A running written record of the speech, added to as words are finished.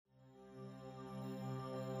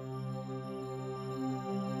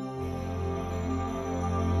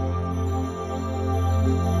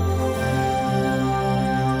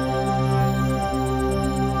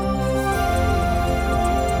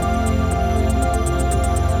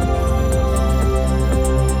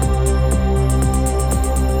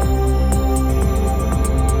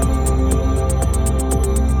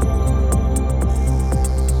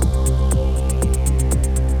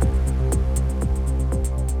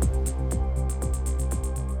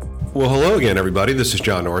Well, hello again, everybody. This is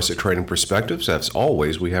John Norris at Trading Perspectives. As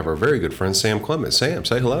always, we have our very good friend Sam Clement. Sam,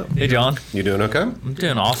 say hello. Hey, John. You doing okay? I'm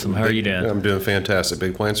doing awesome. How are you doing? I'm doing fantastic.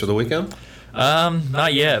 Big plans for the weekend?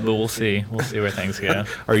 Not yet, but we'll see. We'll see where things go.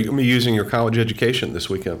 Are you going to be using your college education this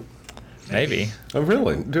weekend? Maybe. Oh,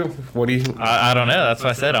 really? What do you? I don't know. That's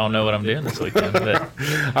why I said I don't know what I'm doing this weekend. But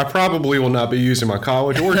I probably will not be using my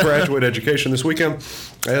college or graduate education this weekend,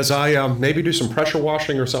 as I maybe do some pressure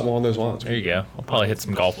washing or something along those lines. there you go. I'll probably hit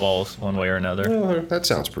some golf balls one way or another. Well, that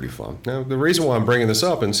sounds pretty fun. Now, the reason why I'm bringing this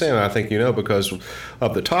up, and Sam, I think you know because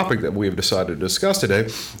of the topic that we've decided to discuss today,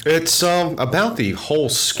 it's about the whole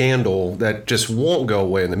scandal that just won't go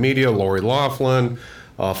away in the media. Lori Loughlin,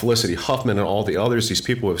 Felicity Huffman, and all the others, these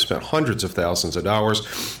people who have spent hundreds of thousands of dollars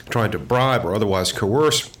trying to bribe or otherwise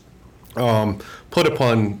coerce, put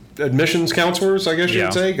upon admissions counselors, I guess you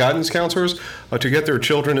would say, guidance counselors, to get their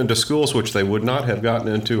children into schools which they would not have gotten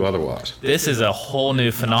into otherwise. This is a whole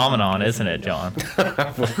new phenomenon, isn't it, John?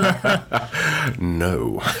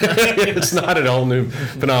 No, it's not a whole new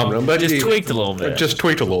phenomenon, but Just tweaked a little bit. Just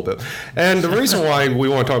tweaked a little bit. And the reason why we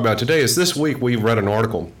want to talk about it today is this week we read an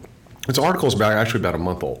article. This article is about a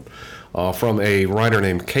month old. From a writer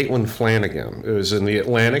named Caitlin Flanagan. It was in The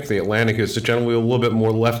Atlantic. The Atlantic is generally a little bit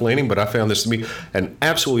more left-leaning, but I found this to be an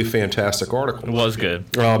absolutely fantastic article. It was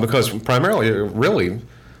good. Because primarily, really,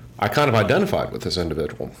 I kind of identified with this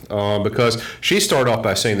individual. Because she started off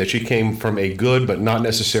by saying that she came from a good but not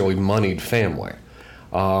necessarily moneyed family,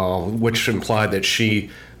 which implied that she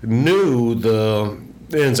knew the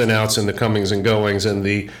ins and outs and the comings and goings and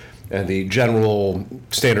the general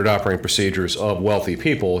standard operating procedures of wealthy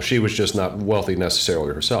people. She was just not wealthy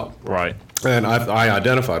necessarily herself. Right. And I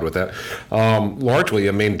identified with that, largely,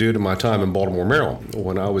 due to my time in Baltimore, Maryland.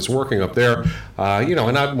 When I was working up there, and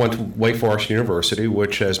I went to Wake Forest University,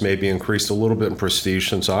 which has maybe increased a little bit in prestige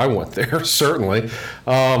since I went there, certainly.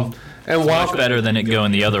 And much better than it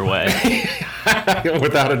going the other way.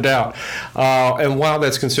 Without a doubt. And while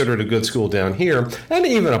that's considered a good school down here, and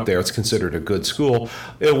even up there it's considered a good school,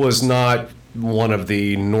 it was not one of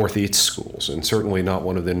the Northeast schools, and certainly not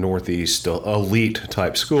one of the Northeast elite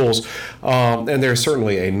type schools. And there's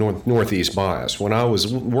certainly a Northeast bias. When I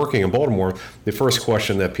was working in Baltimore, the first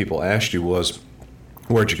question that people asked you was,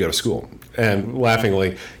 where'd you go to school? And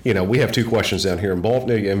laughingly, we have two questions down here in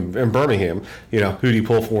Birmingham. Who do you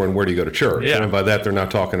pull for and where do you go to church? Yeah. And by that, they're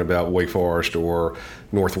not talking about Wake Forest or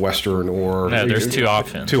Northwestern or... No, there's two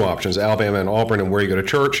options. Two options, Alabama and Auburn, and where you go to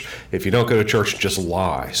church. If you don't go to church, just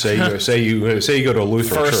lie. Say you go to a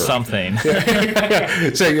Lutheran church. First something.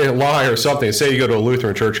 Say you lie or something. Say you go to a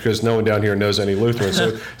Lutheran church because no one down here knows any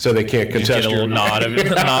Lutherans, so they can't contest Get a little nod of the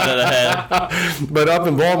head. But up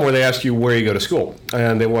in Baltimore, they ask you where you go to school,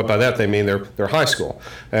 and by that they mean their high school.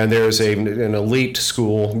 And there's an elite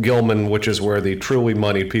school, Gilman, which is where the truly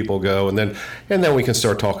moneyed people go, and then we can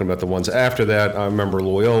start talking about the ones after that. I remember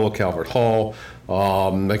Loyola, Calvert Hall,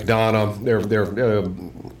 McDonough, their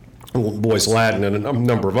Boys Latin, and a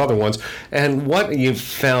number of other ones. And what you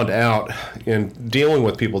found out in dealing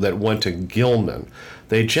with people that went to Gilman,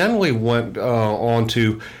 they generally went on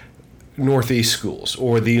to Northeast schools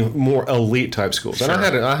or the more elite type schools. Sure.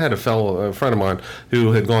 And I had a friend of mine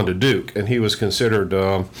who had gone to Duke, and he was considered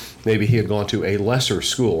maybe he had gone to a lesser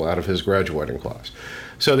school out of his graduating class.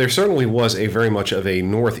 So there certainly was very much of a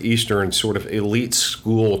Northeastern sort of elite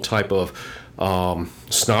school type of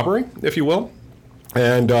snobbery, if you will,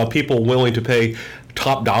 and people willing to pay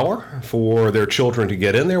top dollar for their children to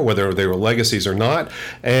get in there, whether they were legacies or not.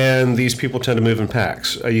 And these people tend to move in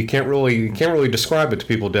packs. You can't really describe it to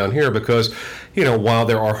people down here because, while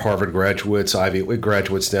there are Harvard graduates, Ivy League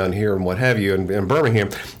graduates down here and what have you in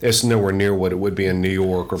Birmingham, it's nowhere near what it would be in New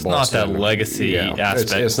York or Boston. It's not that legacy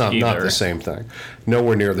aspect. It's not the same thing.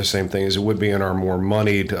 Nowhere near the same thing as it would be in our more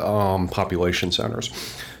moneyed population centers.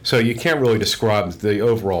 So you can't really describe the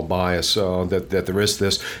overall bias that there is to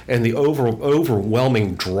this, and the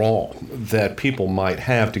overwhelming draw that people might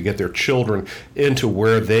have to get their children into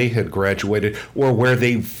where they had graduated or where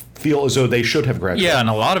they feel as though they should have graduated. Yeah, and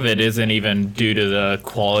a lot of it isn't even due to the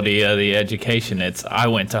quality of the education. It's, I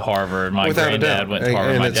went to Harvard, my granddad went to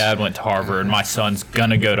Harvard, my dad went to Harvard, my son's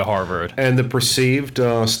going to go to Harvard. And the perceived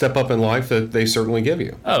step up in life that they certainly give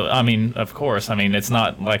you. Oh, of course. It's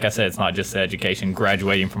not, like I said, it's not just the education,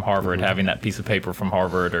 graduating from Harvard, having that piece of paper from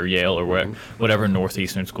Harvard or Yale or whatever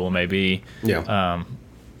Northeastern school may be. Yeah.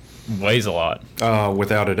 weighs a lot.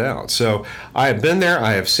 Without a doubt. So I have been there.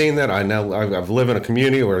 I have seen that. I've lived in a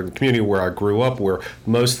community where I grew up, where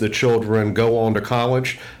most of the children go on to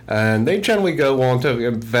college, and they generally go on to,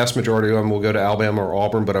 a vast majority of them will go to Alabama or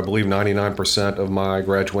Auburn, but I believe 99% of my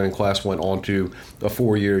graduating class went on to a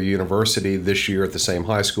 4-year university this year at the same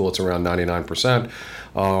high school. It's around 99%.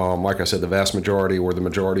 Like I said, the vast majority or the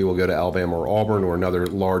majority will go to Alabama or Auburn or another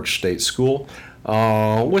large state school.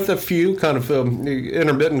 With a few kind of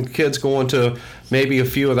intermittent kids going to maybe a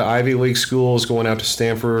few of the Ivy League schools, going out to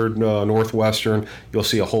Stanford, Northwestern. You'll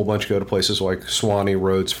see a whole bunch go to places like Sewanee,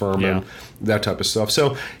 Rhodes, Furman, that type of stuff.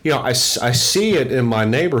 So, I see it in my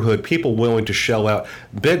neighborhood, people willing to shell out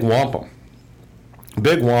big wampum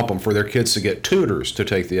for their kids to get tutors to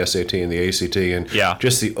take the SAT and the ACT, and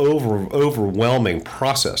just the overwhelming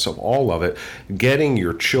process of all of it, getting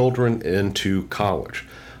your children into college.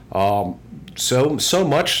 So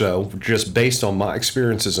much so, just based on my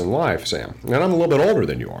experiences in life, Sam, and I'm a little bit older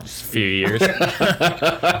than you are. Just a few years.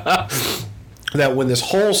 That when this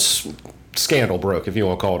whole scandal broke, if you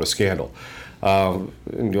want to call it a scandal, and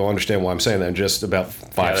you'll understand why I'm saying that in just about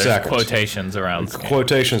 5 seconds.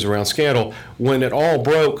 Quotations around scandal. When it all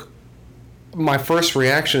broke, my first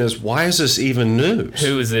reaction is, why is this even news?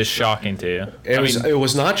 Who is this shocking to? It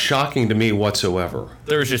was not shocking to me whatsoever.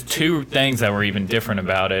 There was just two things that were even different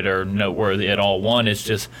about it or noteworthy at all. One is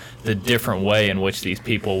just the different way in which these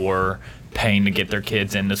people were paying to get their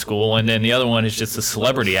kids into school, and then the other one is just the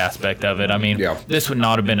celebrity aspect of it. This would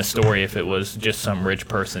not have been a story if it was just some rich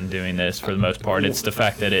person doing this for the most part. It's the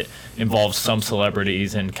fact that it involves some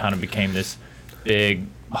celebrities and kind of became this big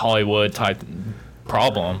Hollywood type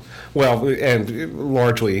problem. Well, and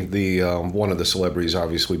largely the one of the celebrities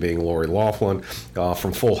obviously being Lori Loughlin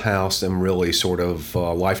from Full House and really sort of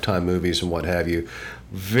Lifetime movies and what have you.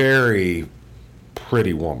 Very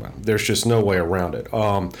pretty woman. There's just no way around it.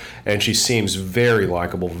 And she seems very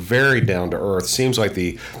likable, very down to earth. Seems like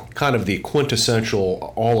the kind of the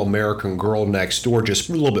quintessential all-American girl next door, just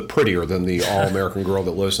a little bit prettier than the all-American girl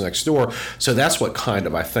that lives next door. So that's what kind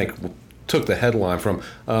of, I think, took the headline from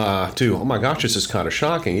to, oh my gosh, this is kind of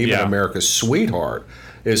shocking. Even America's sweetheart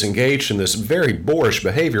is engaged in this very boorish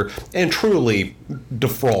behavior and truly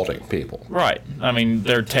defrauding people. Right.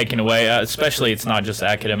 They're taking away, especially it's not just the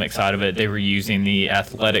academic side of it. They were using the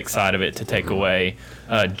athletic side of it to take away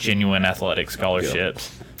genuine athletic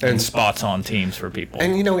scholarships and spots on teams for people.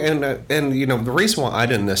 And the reason why I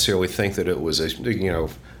didn't necessarily think that it was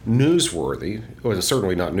newsworthy, or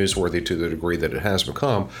certainly not newsworthy to the degree that it has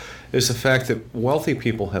become, is the fact that wealthy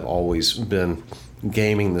people have always been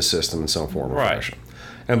gaming the system in some form or fashion.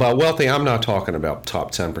 And by wealthy, I'm not talking about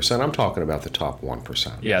top 10%. I'm talking about the top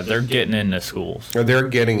 1%. Yeah, they're getting into schools. They're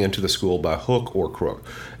getting into the school by hook or crook.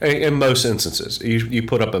 In most instances, you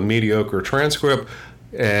put up a mediocre transcript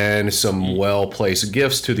and some well-placed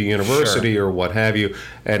gifts to the university or what have you,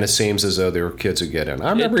 and it seems as though there were kids that get in.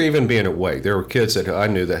 I remember even being at Wake. There were kids that I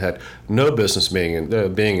knew that had no business being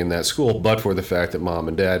in that school, but for the fact that mom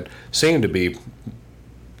and dad seemed to be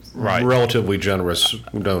relatively generous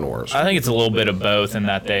donors. I think it's a little bit of both in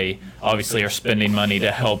that they obviously are spending money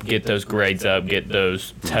to help get those grades up, get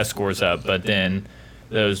those test scores up, but then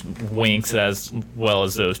those winks as well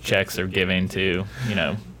as those checks they're giving to,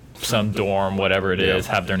 some dorm, whatever it is,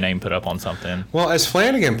 have their name put up on something. Well, as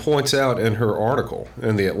Flanagan points out in her article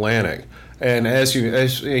in The Atlantic, and as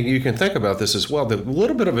you can think about this as well, the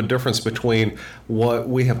little bit of a difference between what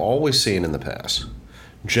we have always seen in the past.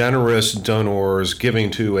 Generous donors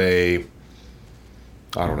giving to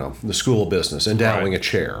the school of business, endowing a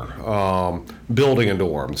chair, building a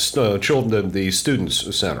dorm, the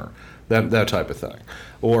students center, that type of thing,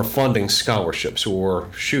 or funding scholarships, or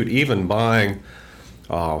even buying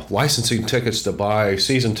licensing tickets to buy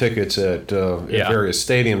season tickets at various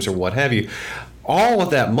stadiums or what have you. All of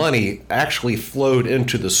that money actually flowed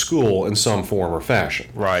into the school in some form or fashion.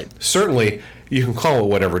 Right. Certainly, you can call it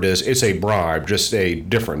whatever it is. It's a bribe, just a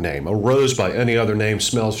different name. A rose by any other name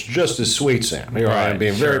smells just as sweet, Sam. Here I am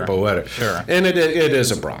being very poetic. Sure. And it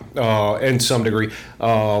is a bribe, in some degree,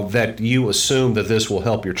 that you assume that this will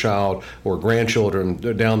help your child or grandchildren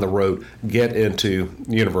down the road get into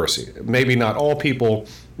university. Maybe not all people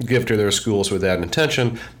give to their schools with that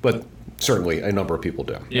intention, but certainly a number of people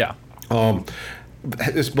do. Yeah.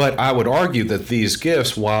 But I would argue that these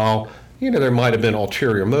gifts, while there might have been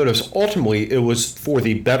ulterior motives. Ultimately, it was for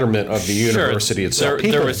the betterment of the university itself.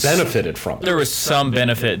 People benefited from it. There was some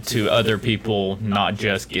benefit to other people not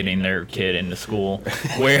just getting their kid into school.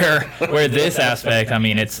 Where this aspect, I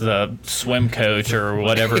mean, it's the swim coach or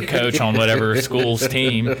whatever coach on whatever school's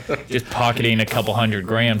team just pocketing a couple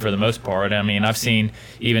 $100,000 for the most part. I mean, I've seen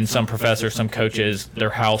even some professors, some coaches,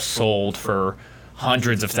 their house sold for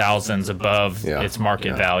hundreds of thousands above its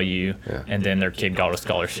market value, and then their kid got a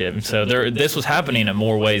scholarship. And so this was happening in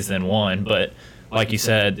more ways than one, but like you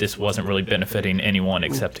said, this wasn't really benefiting anyone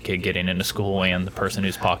except the kid getting into school and the person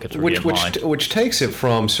whose pockets were getting lined. Which takes it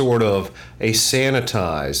from sort of a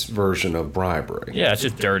sanitized version of bribery. Yeah, it's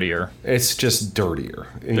just dirtier. It's just dirtier.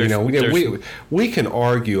 We can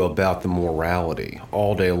argue about the morality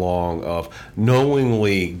all day long of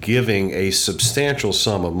knowingly giving a substantial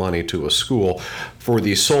sum of money to a school for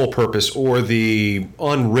the sole purpose or the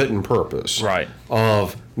unwritten purpose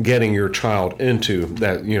of getting your child into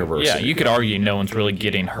that university. Yeah, you could argue no one's really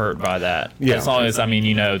getting hurt by that. Yeah. As long as,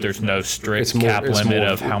 there's no strict cap limit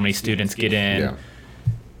of how many students get in. Yeah.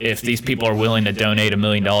 If these people are willing to donate $1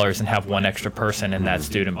 million and have one extra person in that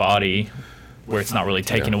student body, where it's not really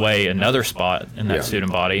taking away another spot in that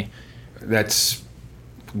student body, that's...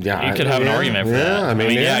 Yeah, you could have an argument for that.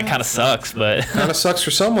 It kind of sucks, but... kind of sucks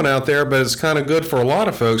for someone out there, but it's kind of good for a lot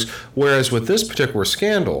of folks. Whereas with this particular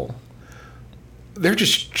scandal, they're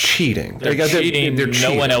just cheating. They're cheating.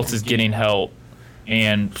 No one else is getting help,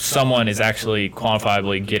 and someone is actually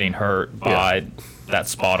quantifiably getting hurt by that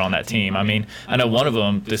spot on that team. I mean, I know one of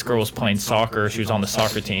them, this girl was playing soccer. She was on the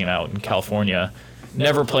soccer team out in California.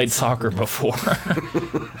 Never played soccer before.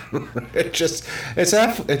 It's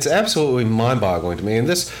absolutely mind-boggling to me. And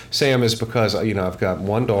this, Sam, is because I've got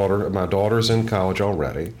one daughter. My daughter's in college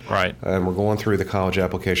already, right? And we're going through the college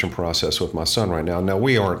application process with my son right now. Now,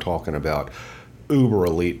 we aren't talking about uber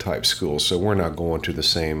elite type schools, so we're not going to the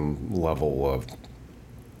same level of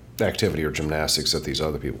activity or gymnastics that these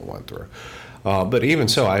other people went through. But even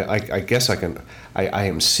so, I guess I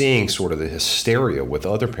am seeing sort of the hysteria with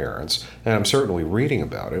other parents, and I'm certainly reading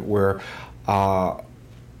about it, where I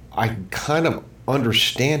kind of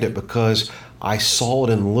understand it because I saw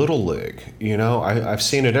it in Little League. I've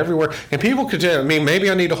seen it everywhere. And people could tell,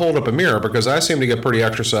 maybe I need to hold up a mirror because I seem to get pretty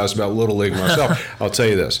exercised about Little League myself. I'll tell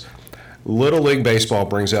you this. Little League baseball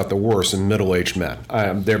brings out the worst in middle-aged men.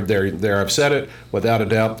 I've said it without a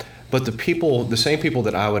doubt. But the same people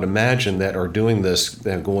that I would imagine that are doing this,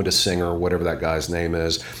 that going to Singer, whatever that guy's name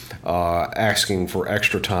is, asking for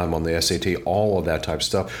extra time on the SAT, all of that type of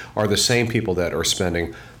stuff, are the same people that are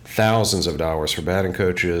spending thousands of dollars for batting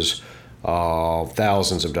coaches,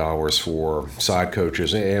 thousands of dollars for side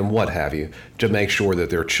coaches, and what have you, to make sure that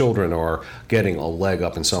their children are getting a leg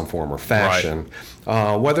up in some form or fashion,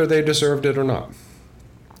 whether they deserved it or not.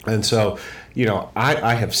 And so,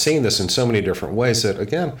 I have seen this in so many different ways that,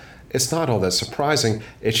 again, it's not all that surprising.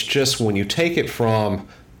 It's just when you take it from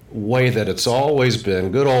way that it's always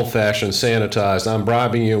been, good old-fashioned, sanitized, I'm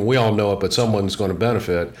bribing you, and we all know it, but someone's going to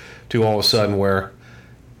benefit, to all of a sudden where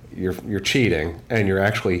you're cheating and you're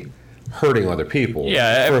actually hurting other people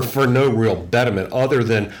for no real betterment other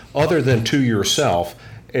than to yourself.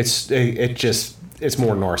 It's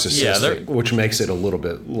more narcissistic, which makes it a little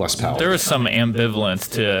bit less powerful. There was some ambivalence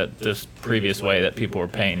to this previous way that people were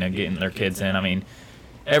paying and getting their kids in. I mean,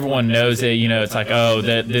 everyone knows it. It's like,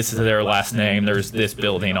 this is their last name. There's this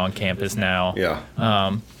building on campus now. Yeah.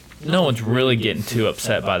 No one's really getting too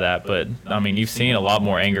upset by that, but, you've seen a lot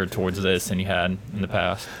more anger towards this than you had in the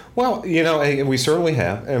past. Well, we certainly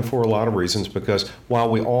have, and for a lot of reasons, because while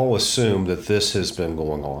we all assume that this has been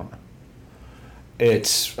going on,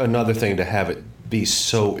 it's another thing to have it be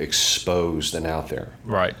so exposed and out there.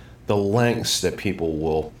 Right. The lengths that people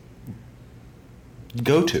will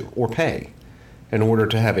go to or pay in order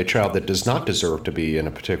to have a child that does not deserve to be in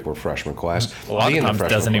a particular freshman class. A lot of times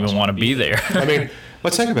doesn't even want to be there.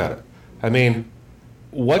 Let's think about it.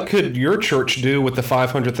 What could your church do with the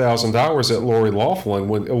 $500,000 that Lori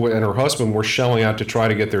Laughlin and her husband were shelling out to try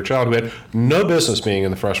to get their child who had no business being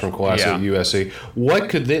in the freshman class at USC? What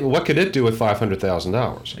could it do with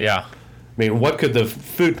 $500,000? Yeah. What could the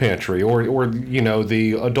food pantry or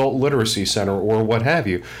the adult literacy center or what have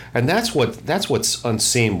you? And that's what's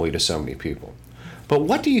unseemly to so many people. But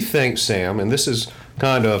what do you think, Sam, and this is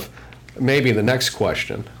kind of maybe the next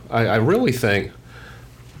question, I really think,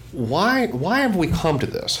 why have we come to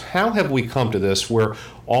this? How have we come to this where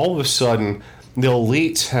all of a sudden the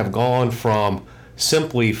elites have gone from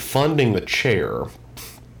simply funding a chair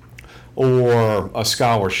or a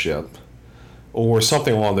scholarship or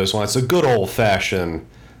something along those lines, a good old-fashioned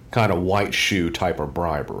kind of white shoe type of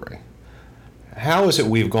bribery, How is it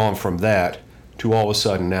we've gone from that to all of a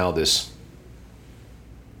sudden now this,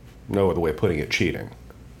 no other way of putting it, cheating?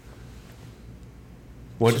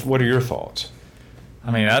 What are your thoughts?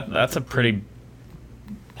 I mean, that's a pretty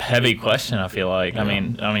heavy question, I feel like. Yeah.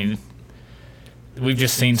 I mean, we've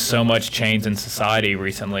just seen so much change in society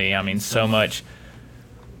recently. I mean, so much.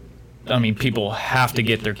 I mean, people have to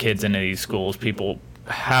get their kids into these schools. People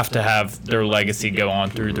have to have their legacy go on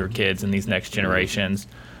through their kids and these next generations.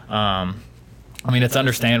 I mean, it's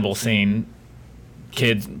understandable seeing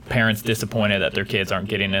parents disappointed that their kids aren't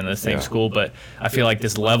getting into the same school, but I feel like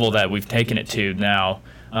this level that we've taken it to now,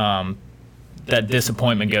 that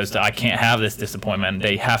disappointment goes to, I can't have this disappointment.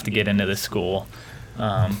 They have to get into this school.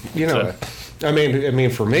 I mean,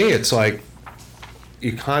 for me, it's like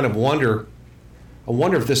you kind of wonder. I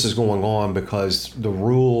wonder if this is going on because the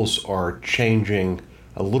rules are changing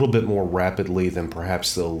a little bit more rapidly than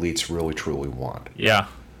perhaps the elites really truly want. Yeah.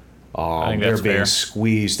 I think that's they're being fair.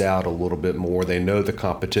 squeezed out a little bit more. They know the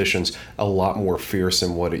competition's a lot more fierce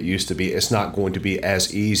than what it used to be. It's not going to be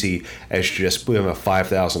as easy as just putting a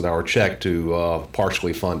 $5,000 check to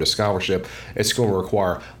partially fund a scholarship. It's going to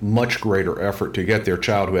require much greater effort to get their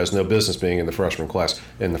child who has no business being in the freshman class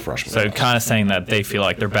in the freshman So class. kind of saying that they feel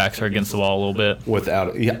like their backs are against the wall a little bit.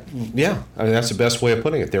 Without, yeah. I mean, that's the best way of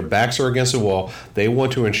putting it. Their backs are against the wall. They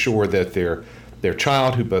want to ensure that their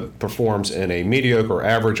child who performs in a mediocre,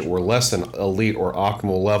 average, or less than elite or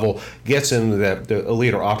optimal level gets into the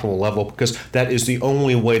elite or optimal level because that is the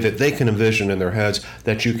only way that they can envision in their heads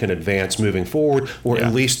that you can advance moving forward or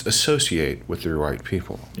at least associate with the right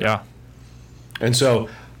people. Yeah. And so,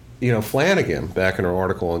 Flanagan, back in her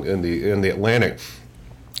article in the Atlantic,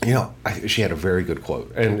 she had a very good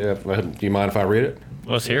quote. And do you mind if I read it?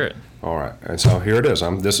 Let's hear it. All right, and so here it is.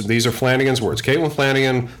 These are Flanagan's words. Caitlin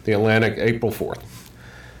Flanagan, The Atlantic, April 4th.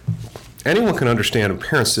 Anyone can understand a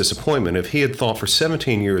parent's disappointment if he had thought for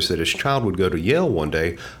 17 years that his child would go to Yale one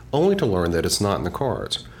day, only to learn that it's not in the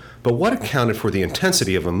cards. But what accounted for the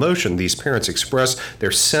intensity of emotion these parents expressed, their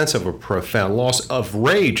sense of a profound loss of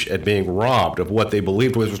rage at being robbed of what they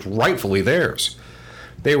believed was rightfully theirs?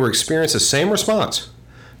 They were experiencing the same response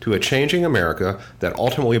to a changing America that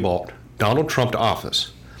ultimately brought Donald Trump to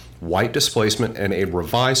office. White displacement, and a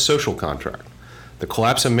revised social contract. The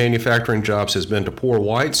collapse of manufacturing jobs has been to poor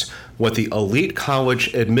whites what the elite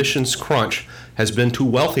college admissions crunch has been to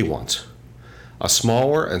wealthy ones. A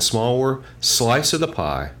smaller and smaller slice of the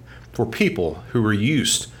pie for people who are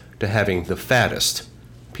used to having the fattest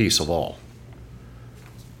piece of all.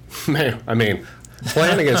 Man, I mean,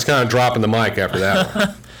 Flanagan's kind of dropping the mic after that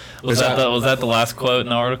one. Was that the last quote in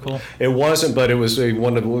the article? It wasn't, but it was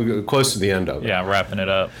one of the, close to the end of it. Yeah, wrapping it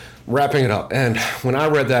up. And when I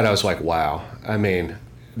read that, I was like, wow. I mean,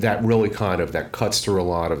 that really that cuts through a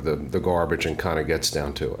lot of the garbage and kind of gets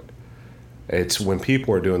down to it. It's when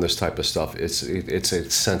people are doing this type of stuff, it's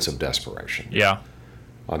a sense of desperation. Yeah.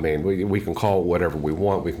 I mean, we can call it whatever we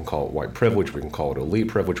want. We can call it white privilege. We can call it elite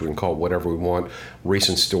privilege. We can call it whatever we want.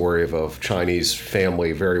 Recent story of a Chinese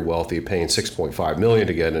family, very wealthy, paying $6.5 million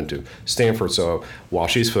to get into Stanford. So while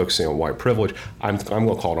she's focusing on white privilege, I'm going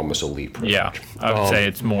to call it almost elite privilege. Yeah, I would say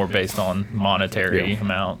it's more based on monetary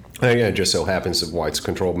amount. And again, it just so happens that whites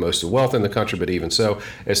control most of the wealth in the country, but even so,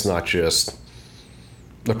 it's not just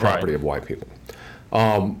the property of white people.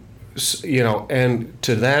 And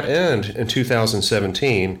to that end, in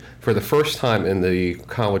 2017, for the first time in the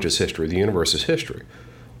college's history, the university's history,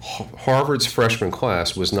 Harvard's freshman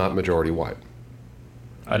class was not majority white.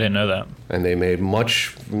 I didn't know that. And they made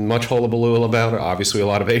much hullabaloo about it. Obviously, a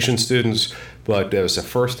lot of Asian students, but it was the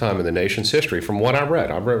first time in the nation's history, from what I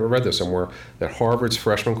read this somewhere, that Harvard's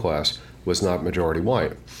freshman class was not majority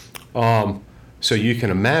white. So you can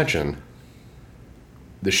imagine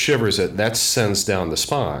the shivers that sends down the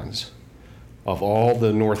spines of all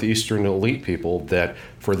the Northeastern elite people, that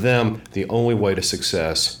for them, the only way to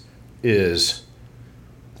success is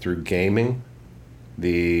through gaming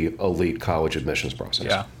the elite college admissions process.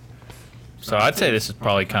 Yeah. So I'd say this is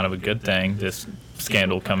probably kind of a good thing, this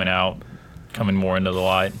scandal coming more into the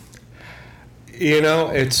light.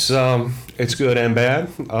 It's good and bad.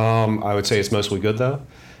 I would say it's mostly good, though.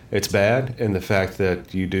 It's bad in the fact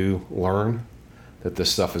that you do learn that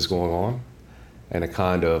this stuff is going on, and it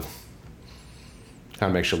kind of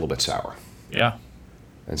makes you a little bit sour. Yeah.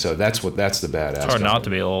 And so that's the bad aspect. It's hard not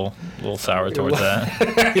to be a little sour towards that.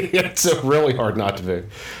 It's really hard not to be.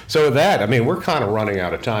 So with that, I mean, we're kind of running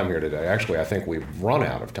out of time here today. Actually, I think we've run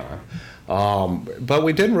out of time. But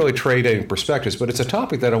we didn't really trade any perspectives, but it's a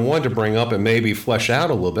topic that I wanted to bring up and maybe flesh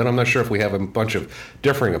out a little bit. I'm not sure if we have a bunch of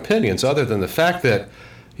differing opinions, other than the fact that,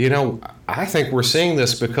 I think we're seeing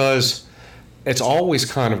this because it's always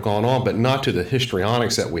kind of gone on, but not to the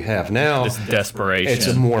histrionics that we have now. It's desperation.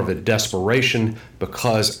 It's more of a desperation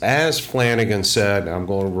because, as Flanagan said, and I'm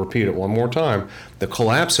going to repeat it one more time, the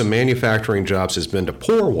collapse of manufacturing jobs has been to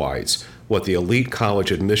poor whites what the elite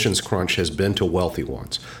college admissions crunch has been to wealthy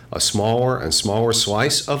ones. A smaller and smaller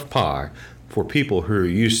slice of pie for people who are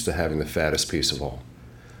used to having the fattest piece of all.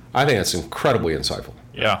 I think that's incredibly insightful.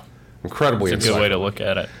 Yeah. Incredibly insightful. It's a good way to look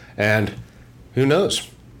at it. And who knows?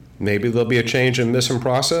 Maybe there'll be a change in this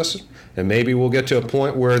process, and maybe we'll get to a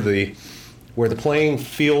point where the playing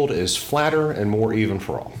field is flatter and more even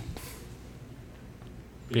for all.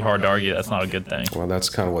 Be hard to argue that's not a good thing. Well, that's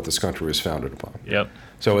kind of what this country is founded upon. Yep.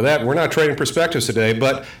 So with that, we're not trading perspectives today,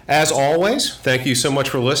 but as always, thank you so much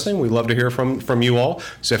for listening. We love to hear from you all.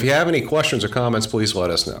 So if you have any questions or comments, please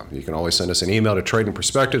let us know. You can always send us an email to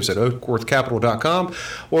tradingperspectives@oakworthcapital.com,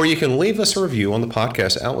 or you can leave us a review on the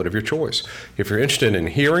podcast outlet of your choice. If you're interested in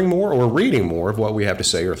hearing more or reading more of what we have to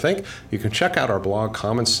say or think, you can check out our blog,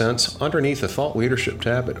 Common Sense, underneath the Thought Leadership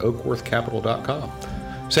tab at oakworthcapital.com.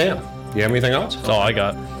 Sam, you have anything else? That's all I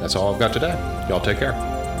got. That's all I've got today. Y'all take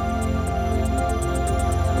care.